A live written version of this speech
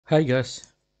Hi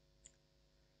guys,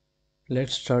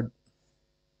 let's start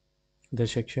the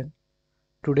section.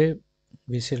 Today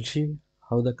we shall see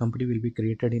how the company will be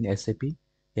created in SAP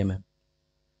MM.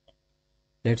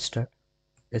 Let's start.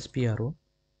 SPRO,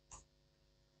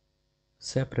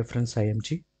 SAP reference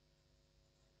IMG.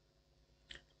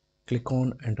 Click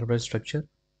on enterprise structure.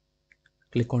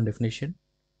 Click on definition.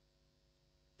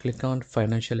 Click on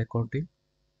financial accounting.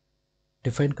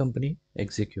 Define company,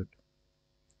 execute.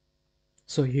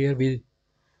 So here we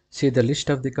see the list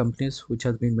of the companies which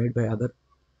has been made by other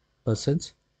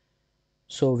persons.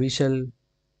 So we shall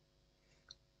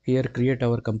here create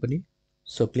our company.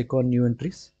 So click on new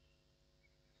entries.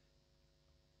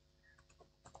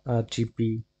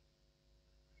 RGP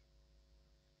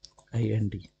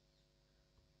IND.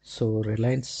 So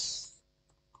Reliance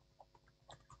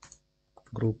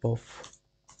group of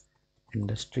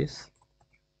industries.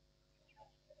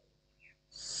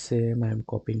 Same I am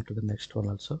copying to the next one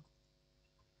also.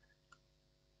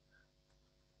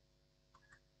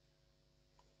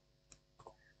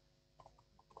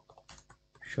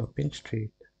 Shopping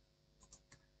street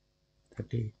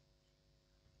 30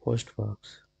 post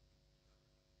box.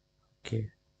 Okay.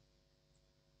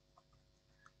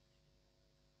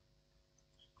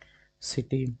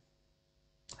 City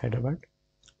Hyderabad.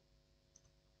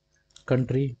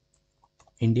 Country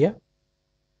India.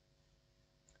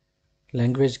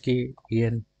 Language ki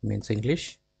EN means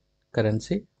English.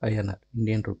 Currency INR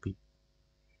Indian rupee.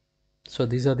 So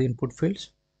these are the input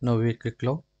fields. Now we click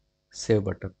on save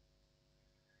button.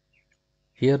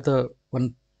 Here the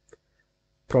one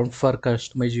prompt for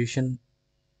customization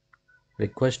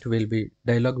request will be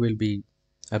dialog will be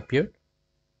appeared.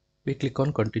 We click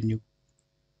on continue.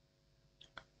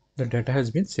 The data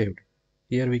has been saved.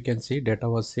 Here we can see data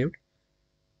was saved.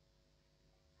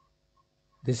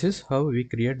 This is how we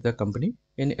create the company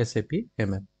in SAP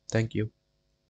MM. Thank you.